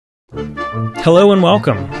Hello and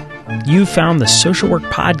welcome. You've found the Social Work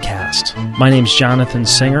Podcast. My name's Jonathan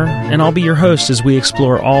Singer, and I'll be your host as we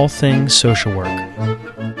explore all things social work.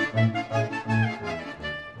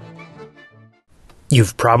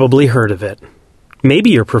 You've probably heard of it.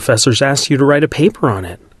 Maybe your professors asked you to write a paper on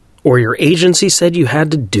it, or your agency said you had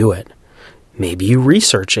to do it. Maybe you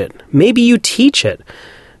research it. Maybe you teach it.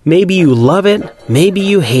 Maybe you love it. Maybe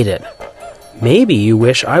you hate it. Maybe you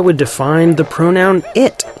wish I would define the pronoun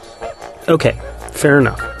it. Okay, fair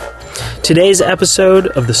enough. Today's episode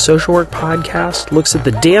of the Social Work Podcast looks at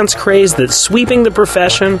the dance craze that's sweeping the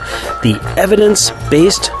profession, the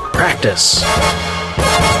evidence-based practice.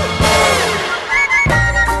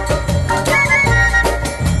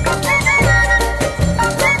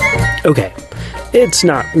 Okay, it's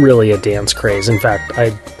not really a dance craze. In fact,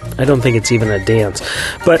 I don't think it's even a dance.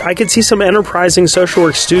 But I could see some enterprising social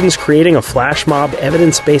work students creating a flash mob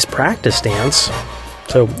evidence-based practice dance.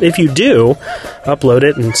 So if you do, upload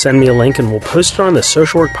it and send me a link and we'll post it on the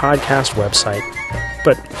Social Work Podcast website.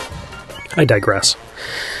 But I digress.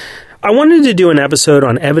 I wanted to do an episode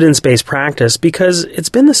on evidence-based practice because it's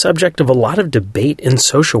been the subject of a lot of debate in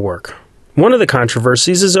social work. One of the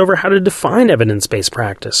controversies is over how to define evidence-based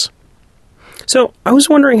practice. So I was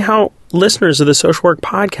wondering how listeners of the Social Work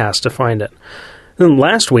Podcast defined it. And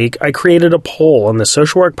last week, I created a poll on the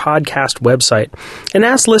Social Work Podcast website and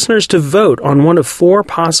asked listeners to vote on one of 4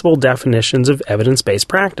 possible definitions of evidence-based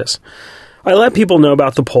practice. I let people know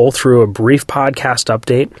about the poll through a brief podcast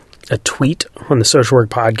update, a tweet on the Social Work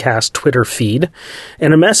Podcast Twitter feed,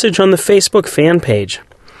 and a message on the Facebook fan page.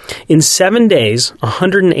 In 7 days,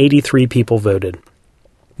 183 people voted.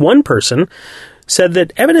 One person said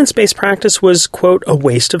that evidence-based practice was, quote, a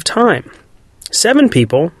waste of time. 7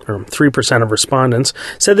 people, or 3% of respondents,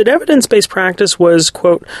 said that evidence-based practice was,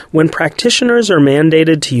 quote, when practitioners are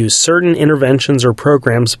mandated to use certain interventions or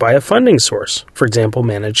programs by a funding source, for example,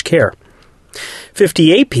 managed care.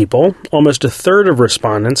 58 people, almost a third of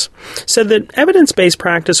respondents, said that evidence-based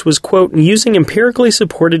practice was, quote, using empirically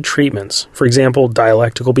supported treatments, for example,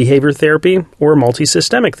 dialectical behavior therapy or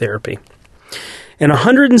multisystemic therapy. And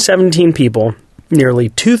 117 people, nearly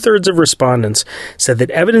 2/3 of respondents, said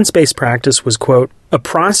that evidence-based practice was, quote, a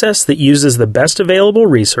process that uses the best available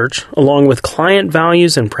research along with client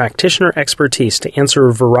values and practitioner expertise to answer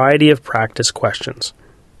a variety of practice questions.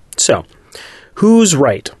 So, who's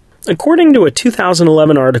right? According to a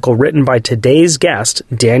 2011 article written by today's guest,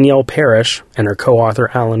 Danielle Parrish, and her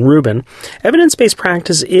co-author Alan Rubin, evidence-based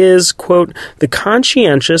practice is, quote, the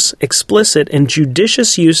conscientious, explicit, and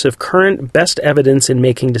judicious use of current best evidence in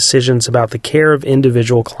making decisions about the care of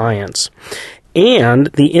individual clients,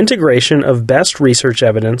 and the integration of best research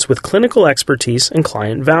evidence with clinical expertise and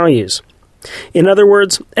client values. In other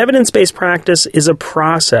words, evidence-based practice is a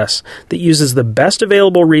process that uses the best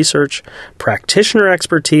available research, practitioner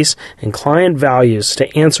expertise, and client values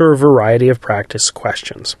to answer a variety of practice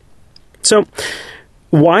questions. So,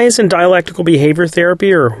 why isn't dialectical behavior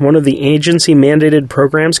therapy or one of the agency-mandated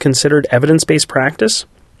programs considered evidence-based practice?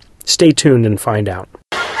 Stay tuned and find out.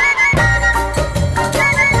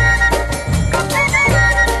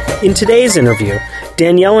 In today's interview,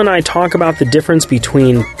 Danielle and I talk about the difference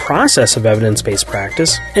between process of evidence-based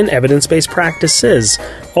practice and evidence-based practices,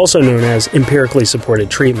 also known as empirically supported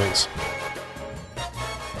treatments.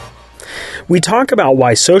 We talk about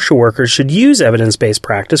why social workers should use evidence-based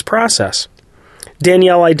practice process.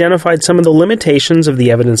 Danielle identified some of the limitations of the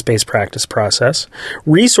evidence-based practice process,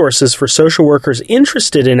 resources for social workers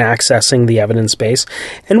interested in accessing the evidence base,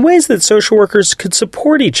 and ways that social workers could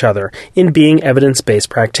support each other in being evidence-based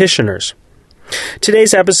practitioners.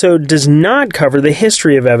 Today's episode does not cover the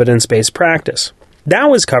history of evidence-based practice. That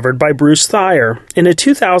was covered by Bruce Thayer in a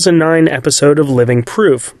 2009 episode of Living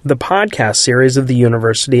Proof, the podcast series of the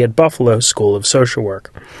University at Buffalo School of Social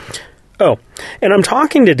Work. Oh, and I'm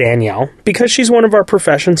talking to Danielle because she's one of our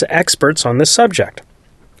profession's experts on this subject.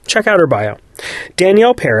 Check out her bio.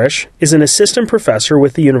 Danielle Parrish is an assistant professor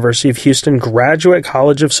with the University of Houston Graduate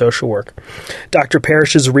College of Social Work. Dr.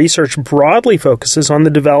 Parrish's research broadly focuses on the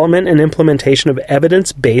development and implementation of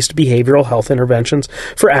evidence-based behavioral health interventions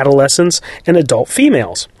for adolescents and adult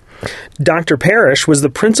females. Dr. Parrish was the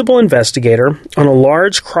principal investigator on a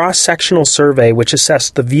large cross-sectional survey which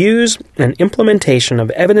assessed the views and implementation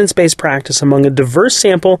of evidence-based practice among a diverse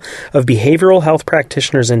sample of behavioral health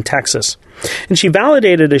practitioners in Texas. And she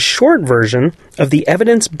validated a short version of the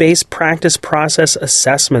Evidence-Based Practice Process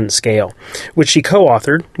Assessment Scale, which she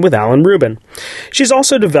co-authored with Alan Rubin. She's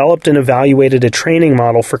also developed and evaluated a training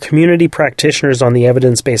model for community practitioners on the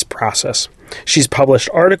evidence-based process. She's published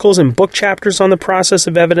articles and book chapters on the process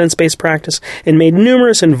of evidence-based practice and made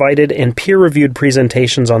numerous invited and peer-reviewed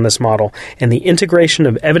presentations on this model and the integration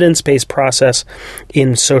of evidence-based process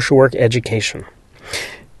in social work education.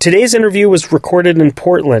 Today's interview was recorded in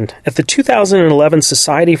Portland at the 2011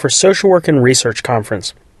 Society for Social Work and Research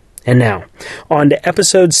Conference. And now, on to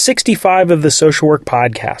episode 65 of the Social Work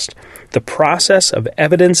Podcast, The Process of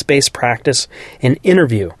Evidence-Based Practice, an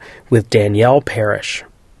interview with Danielle Parrish.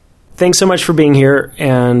 Thanks so much for being here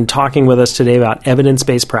and talking with us today about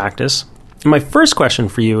evidence-based practice. My first question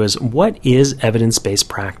for you is, what is evidence-based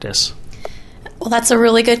practice? Well, that's a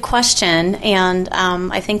really good question, and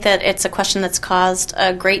I think that it's a question that's caused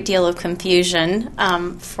a great deal of confusion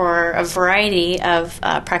for a variety of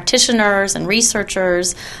practitioners and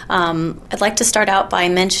researchers. I'd like to start out by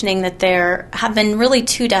mentioning that there have been really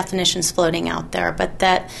two definitions floating out there, but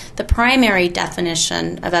that the primary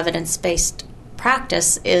definition of evidence-based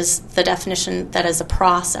practice is the definition that is a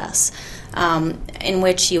process in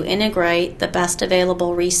which you integrate the best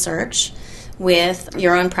available research with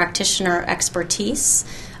your own practitioner expertise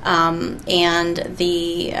and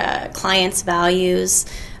the client's values,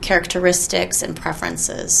 characteristics, and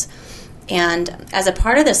preferences. And as a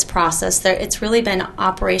part of this process, it's really been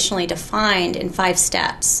operationally defined in 5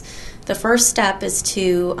 steps. The first step is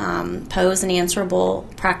to pose an answerable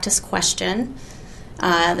practice question.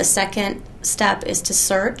 The second step is to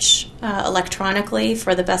search electronically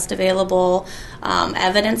for the best available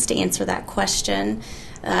evidence to answer that question.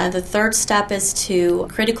 The third step is to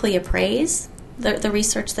critically appraise the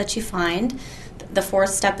research that you find. The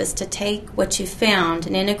fourth step is to take what you found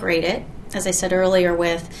and integrate it, as I said earlier,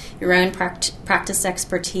 with your own practice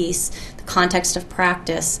expertise, the context of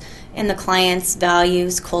practice, and the client's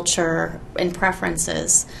values, culture, and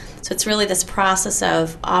preferences. So it's really this process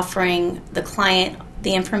of offering the client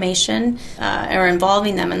the information or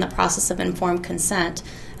involving them in the process of informed consent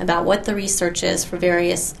about what the research is for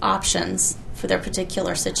various options for their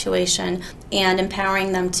particular situation, and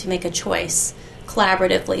empowering them to make a choice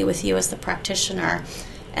collaboratively with you as the practitioner.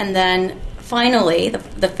 And then finally,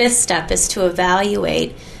 the fifth step is to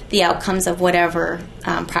evaluate the outcomes of whatever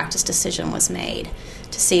practice decision was made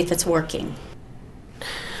to see if it's working.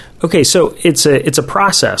 Okay, so it's a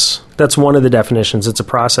process. That's one of the definitions. It's a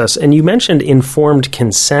process. And you mentioned informed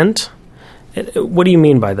consent. What do you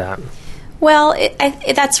mean by that? Well,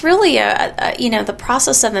 that's really the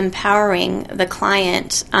process of empowering the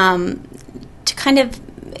client to kind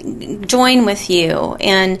of join with you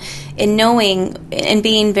and in knowing and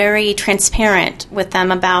being very transparent with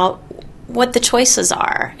them about what the choices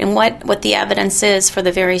are and what the evidence is for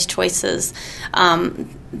the various choices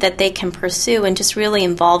that they can pursue, and just really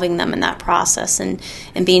involving them in that process and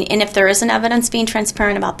if there isn't evidence, being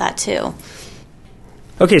transparent about that too.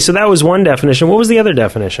 Okay, so that was one definition. What was the other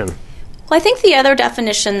definition? Well, I think the other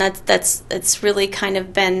definition that's really kind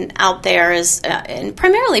of been out there is, and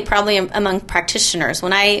primarily probably among practitioners.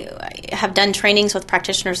 When I have done trainings with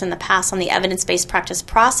practitioners in the past on the evidence-based practice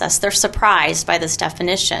process, they're surprised by this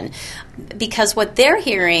definition, because what they're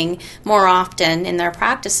hearing more often in their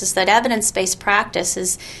practice is that evidence-based practice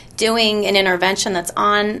is doing an intervention that's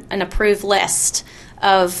on an approved list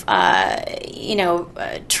of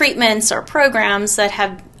treatments or programs that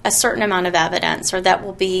have a certain amount of evidence or that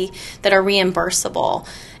are reimbursable.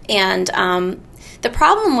 And the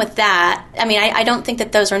problem with that, I don't think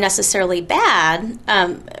that those are necessarily bad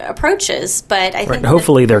approaches, but I think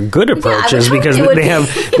hopefully they're good approaches, because they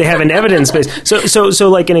have an evidence base. So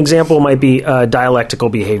like an example might be dialectical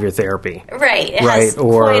behavior therapy. Right. It has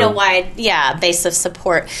quite a wide base of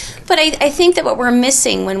support. But I think that what we're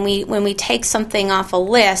missing when we take something off a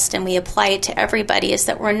list and we apply it to everybody is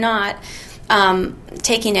that we're not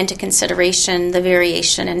taking into consideration the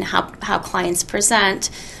variation in how clients present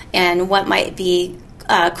and what might be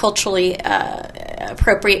culturally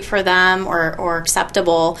appropriate for them or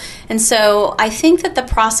acceptable. And so I think that the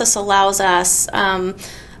process allows us a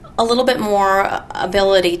little bit more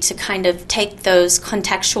ability to kind of take those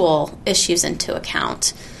contextual issues into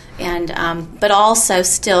account, and but also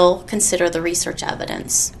still consider the research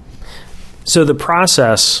evidence. So the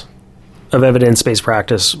process of evidence-based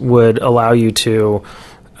practice would allow you to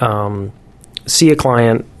see a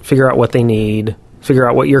client, figure out what they need, figure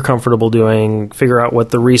out what you're comfortable doing, figure out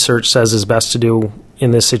what the research says is best to do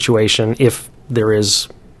in this situation, if there is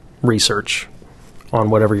research on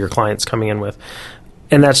whatever your client's coming in with.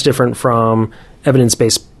 And that's different from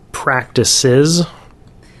evidence-based practices.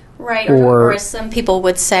 Right, or as some people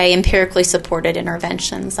would say, empirically supported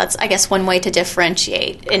interventions. That's, I guess, one way to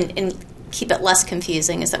differentiate and keep it less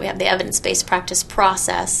confusing is that we have the evidence-based practice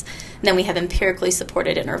process, and then we have empirically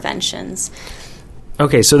supported interventions.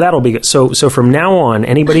 Okay, so that'll be good. So from now on,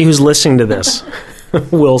 anybody who's listening to this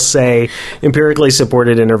will say empirically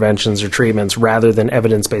supported interventions or treatments rather than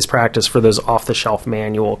evidence-based practice for those off-the-shelf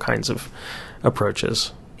manual kinds of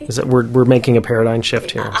approaches. Is that we're making a paradigm shift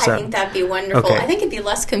here? I think that'd be wonderful. Okay. I think it'd be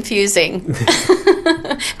less confusing,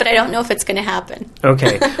 but I don't know if it's going to happen.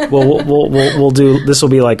 Okay. Well, we'll do. This will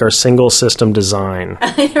be like our single system design.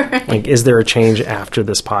 Right. Like, is there a change after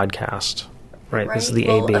this podcast? Right. This is the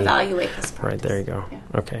we'll AB. Evaluate this practice. Right. There you go. Yeah.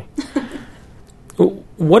 Okay.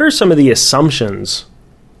 What are some of the assumptions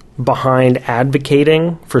behind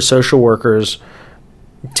advocating for social workers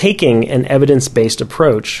taking an evidence-based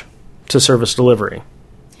approach to service delivery?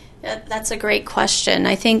 That's a great question.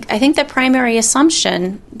 I think the primary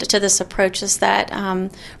assumption to this approach is that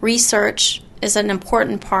research is an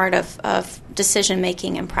important part of decision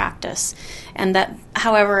making and practice, and that,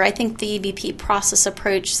 however, I think the EBP process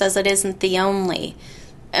approach says it isn't the only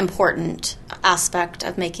important aspect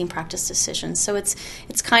of making practice decisions. So it's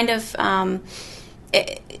kind of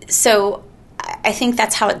so. I think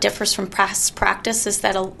that's how it differs from past practice, is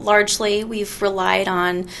that largely we've relied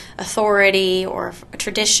on authority or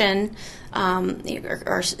tradition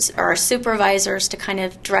or our supervisors to kind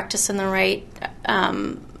of direct us in the right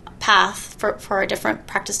path for our different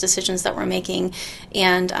practice decisions that we're making.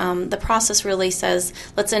 And the process really says,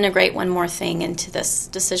 let's integrate one more thing into this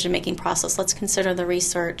decision-making process. Let's consider the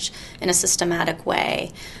research in a systematic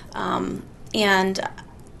way. And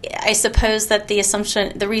I suppose that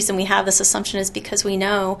the reason we have this assumption is because we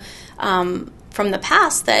know from the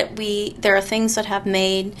past that there are things that have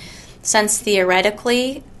made sense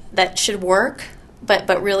theoretically that should work,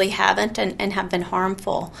 but really haven't and have been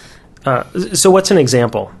harmful. So what's an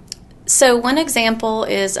example? So one example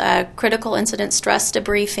is critical incident stress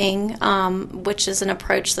debriefing, which is an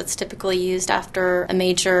approach that's typically used after a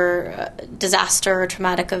major disaster or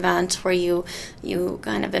traumatic event, where you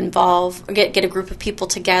kind of involve or get a group of people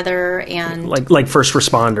together and like first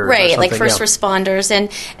responders, right? Like first responders,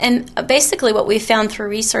 and basically what we found through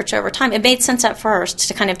research over time, it made sense at first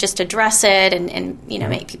to kind of just address it and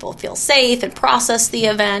make people feel safe and process the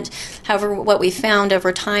event. However, what we found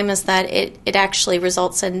over time is that it actually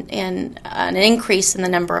results in an increase in the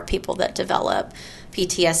number of people that develop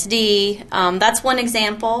PTSD. That's one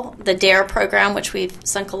example. The DARE program, which we've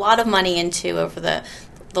sunk a lot of money into over the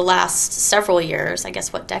last several years, I guess,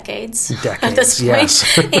 decades at this point,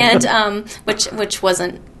 yes. and which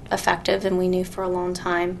wasn't effective, and we knew for a long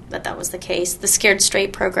time that was the case. The Scared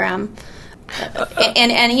Straight program.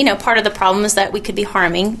 And part of the problem is that we could be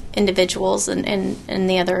harming individuals, and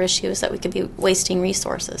the other issue is that we could be wasting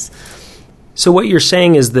resources. So what you're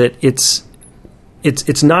saying is that it's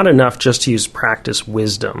not enough just to use practice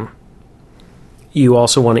wisdom. You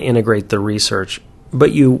also want to integrate the research,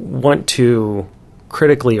 but you want to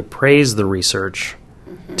critically appraise the research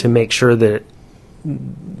to make sure that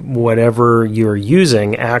whatever you're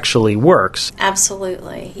using actually works.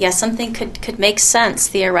 Absolutely. Yeah, something could make sense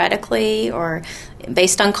theoretically or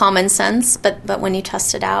based on common sense, but when you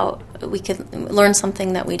test it out, we could learn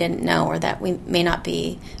something that we didn't know or that we may not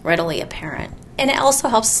be readily apparent. And it also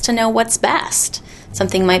helps us to know what's best.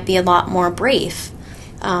 Something might be a lot more brief,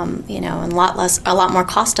 and a lot more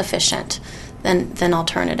cost efficient than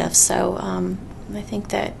alternatives. So I think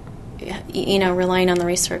that relying on the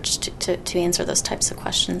research to answer those types of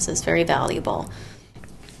questions is very valuable.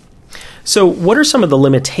 So what are some of the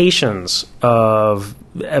limitations of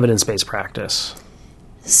evidence-based practice?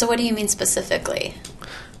 So what do you mean specifically?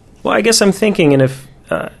 Well, I guess I'm thinking, and if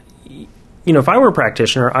I were a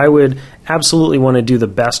practitioner, I would absolutely want to do the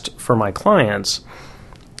best for my clients.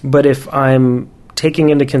 But if I'm taking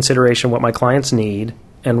into consideration what my clients need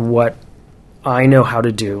and what I know how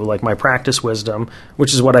to do, like my practice wisdom,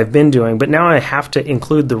 which is what I've been doing, but now I have to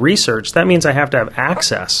include the research, that means I have to have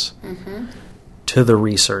access to the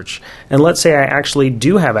research. And let's say I actually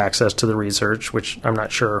do have access to the research, which I'm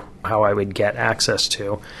not sure how I would get access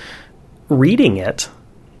to. Reading it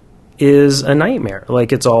is a nightmare.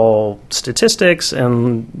 Like, it's all statistics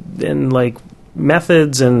and like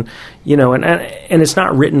methods and it's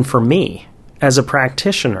not written for me as a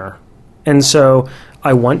practitioner. And so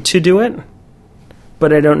I want to do it,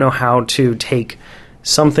 but I don't know how to take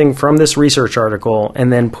something from this research article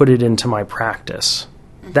and then put it into my practice.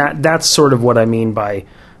 That's sort of what I mean by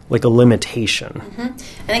like a limitation. I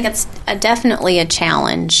think it's definitely a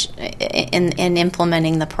challenge in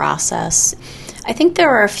implementing the process. I think there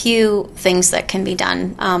are a few things that can be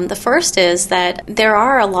done. The first is that there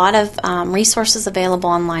are a lot of resources available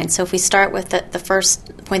online. So if we start with the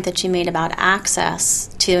first point that you made about access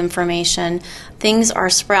to information, things are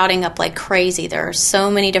sprouting up like crazy. There are so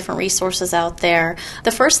many different resources out there.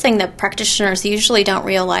 The first thing that practitioners usually don't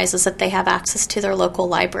realize is that they have access to their local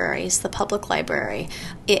libraries, the public library.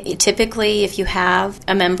 Typically, if you have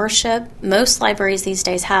a membership, most libraries these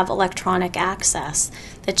days have electronic access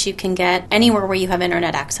that you can get anywhere where you have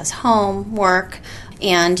internet access, home, work,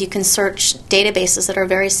 and you can search databases that are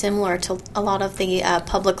very similar to a lot of the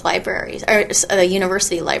public libraries, or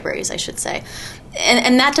university libraries, I should say.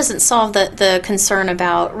 And that doesn't solve the concern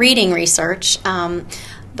about reading research,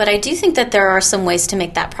 but I do think that there are some ways to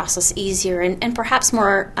make that process easier and perhaps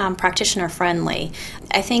more practitioner-friendly.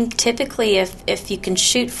 I think typically if you can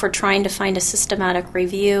shoot for trying to find a systematic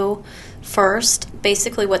review first,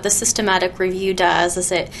 basically what the systematic review does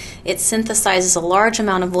is it synthesizes a large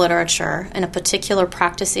amount of literature in a particular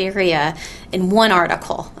practice area in one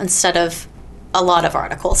article instead of a lot of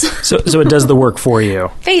articles. So it does the work for you.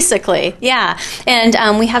 Basically, yeah.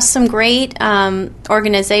 And we have some great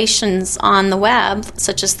organizations on the web,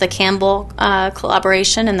 such as the Campbell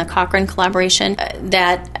collaboration and the Cochrane collaboration,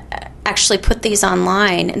 that actually put these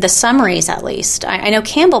online, the summaries at least. I know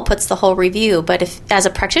Campbell puts the whole review, but as a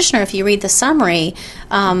practitioner, if you read the summary,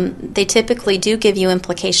 they typically do give you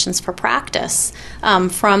implications for practice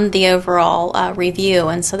from the overall review.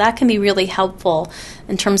 And so that can be really helpful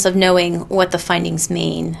in terms of knowing what the findings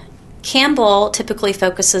mean. Campbell typically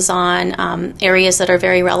focuses on areas that are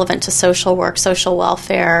very relevant to social work, social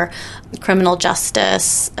welfare, criminal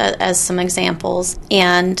justice, as some examples.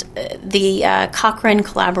 And the Cochrane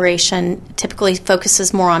collaboration typically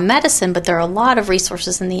focuses more on medicine, but there are a lot of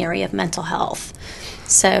resources in the area of mental health.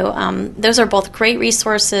 So those are both great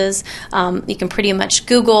resources. You can pretty much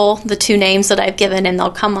Google the two names that I've given and they'll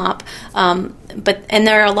come up. And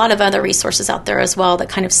there are a lot of other resources out there as well that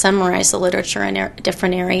kind of summarize the literature in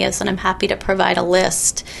different areas, and I'm happy to provide a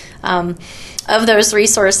list of those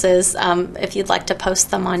resources if you'd like to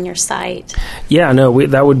post them on your site. Yeah, no,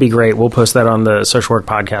 that would be great. We'll post that on the Social Work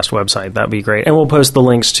Podcast website. That'd be great. And we'll post the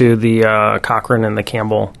links to the Cochrane and the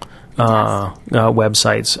Campbell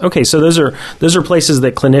websites. Okay, so those are places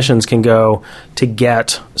that clinicians can go to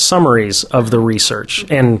get summaries of the research,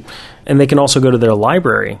 and they can also go to their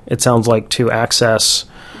library, it sounds like, to access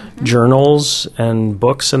journals and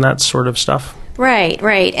books and that sort of stuff. Right.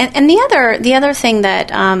 And the other thing that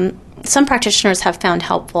some practitioners have found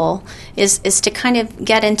helpful is to kind of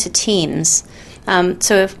get into teams.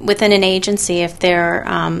 So if within an agency, if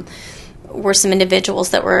there were some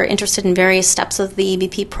individuals that were interested in various steps of the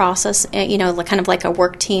EBP process, kind of like a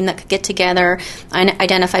work team that could get together and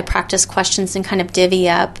identify practice questions and kind of divvy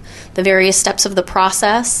up the various steps of the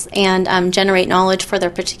process and generate knowledge for their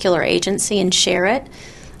particular agency and share it.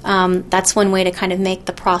 That's one way to kind of make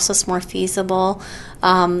the process more feasible.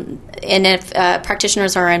 And if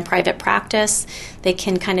practitioners are in private practice, they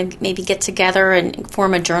can kind of maybe get together and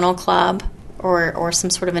form a journal club or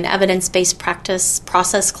some sort of an evidence-based practice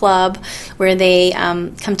process club where they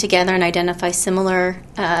come together and identify similar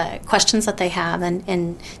questions that they have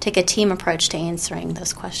and take a team approach to answering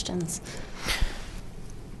those questions.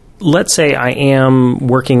 Let's say I am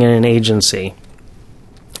working in an agency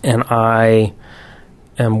and I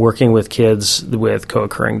am working with kids with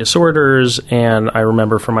co-occurring disorders, and I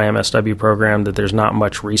remember from my MSW program that there's not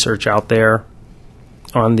much research out there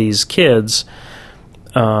on these kids.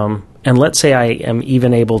 And let's say I am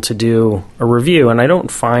even able to do a review and I don't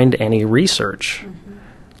find any research.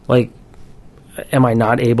 Like, am I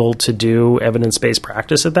not able to do evidence-based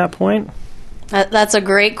practice at that point? That's a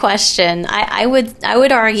great question. I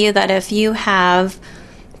would argue that if you have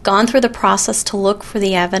gone through the process to look for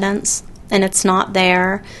the evidence and it's not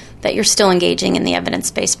there, that you're still engaging in the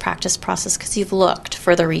evidence-based practice process because you've looked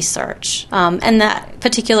for the research. In that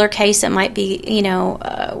particular case, it might be,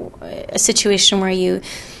 a situation where you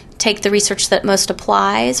take the research that most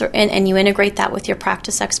applies and you integrate that with your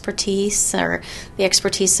practice expertise or the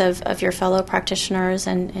expertise of your fellow practitioners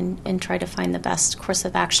and try to find the best course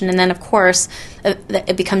of action. And then, of course,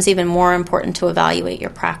 it becomes even more important to evaluate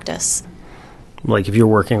your practice. Like if you're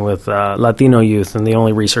working with Latino youth and the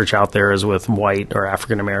only research out there is with white or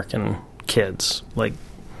African-American kids, like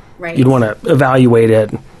right. You'd want to evaluate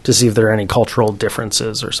it to see if there are any cultural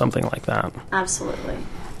differences or something like that. Absolutely.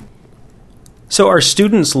 So are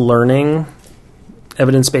students learning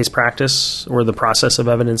evidence-based practice or the process of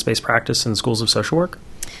evidence-based practice in schools of social work?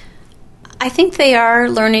 I think they are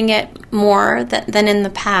learning it more than in the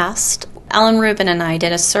past. Alan Rubin and I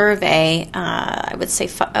did a survey, I would say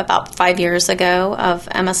about 5 years ago, of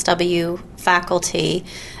MSW faculty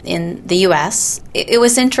in the U.S. It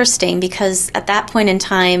was interesting because at that point in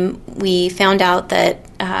time, we found out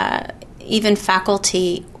that even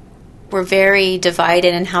faculty were very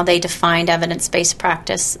divided in how they defined evidence-based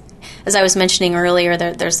practice. As I was mentioning earlier,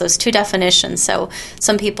 there's those two definitions. So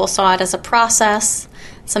some people saw it as a process.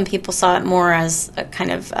 Some people saw it more as a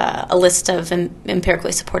kind of a list of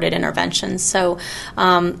empirically supported interventions. So,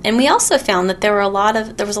 and we also found that there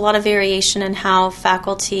was a lot of variation in how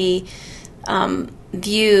faculty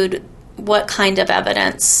viewed what kind of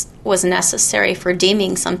evidence was necessary for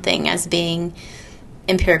deeming something as being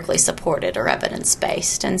empirically supported or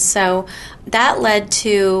evidence-based. And so that led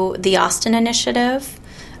to the Austin Initiative.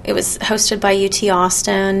 It was hosted by UT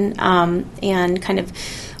Austin and kind of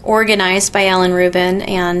organized by Ellen Rubin,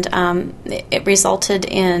 and it resulted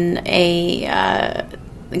in the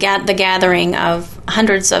gathering of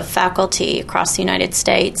hundreds of faculty across the United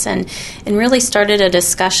States, and really started a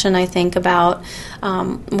discussion, I think, about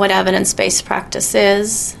what evidence-based practice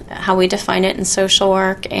is, how we define it in social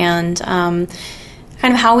work, and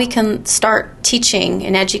kind of how we can start teaching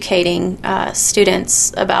and educating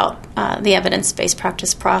students about the evidence-based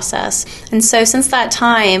practice process. And so since that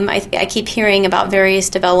time, I keep hearing about various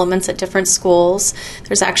developments at different schools.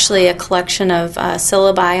 There's actually a collection of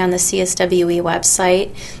syllabi on the CSWE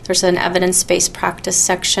website. There's an evidence-based practice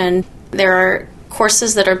section. There are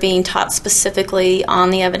courses that are being taught specifically on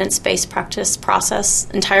the evidence-based practice process,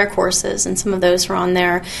 entire courses, and some of those are on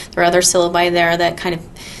there. There are other syllabi there that kind of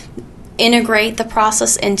integrate the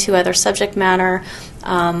process into other subject matter.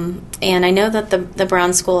 And I know that the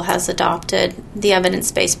Brown School has adopted the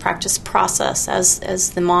evidence-based practice process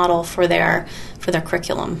as the model for their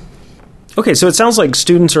curriculum. Okay, so it sounds like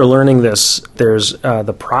students are learning this. There's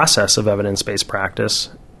the process of evidence-based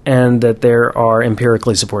practice, and that there are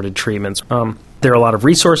empirically supported treatments. There are a lot of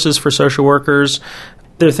resources for social workers.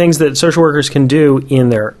 There are things that social workers can do in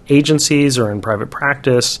their agencies or in private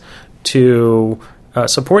practice to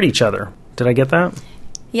support each other. Did I get that?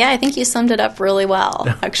 Yeah, I think you summed it up really well,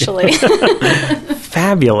 actually.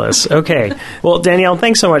 Fabulous. Okay. Well, Danielle,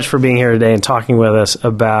 thanks so much for being here today and talking with us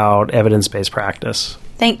about evidence-based practice.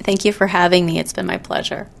 Thank you for having me. It's been my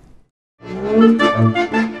pleasure.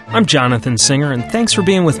 I'm Jonathan Singer, and thanks for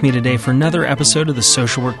being with me today for another episode of the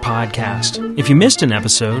Social Work Podcast. If you missed an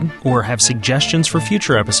episode or have suggestions for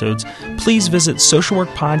future episodes, please visit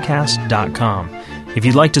socialworkpodcast.com. If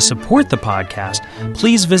you'd like to support the podcast,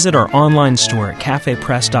 please visit our online store at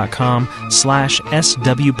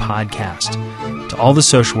cafepress.com/swpodcast. To all the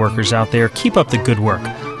social workers out there, keep up the good work.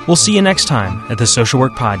 We'll see you next time at the Social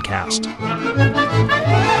Work Podcast.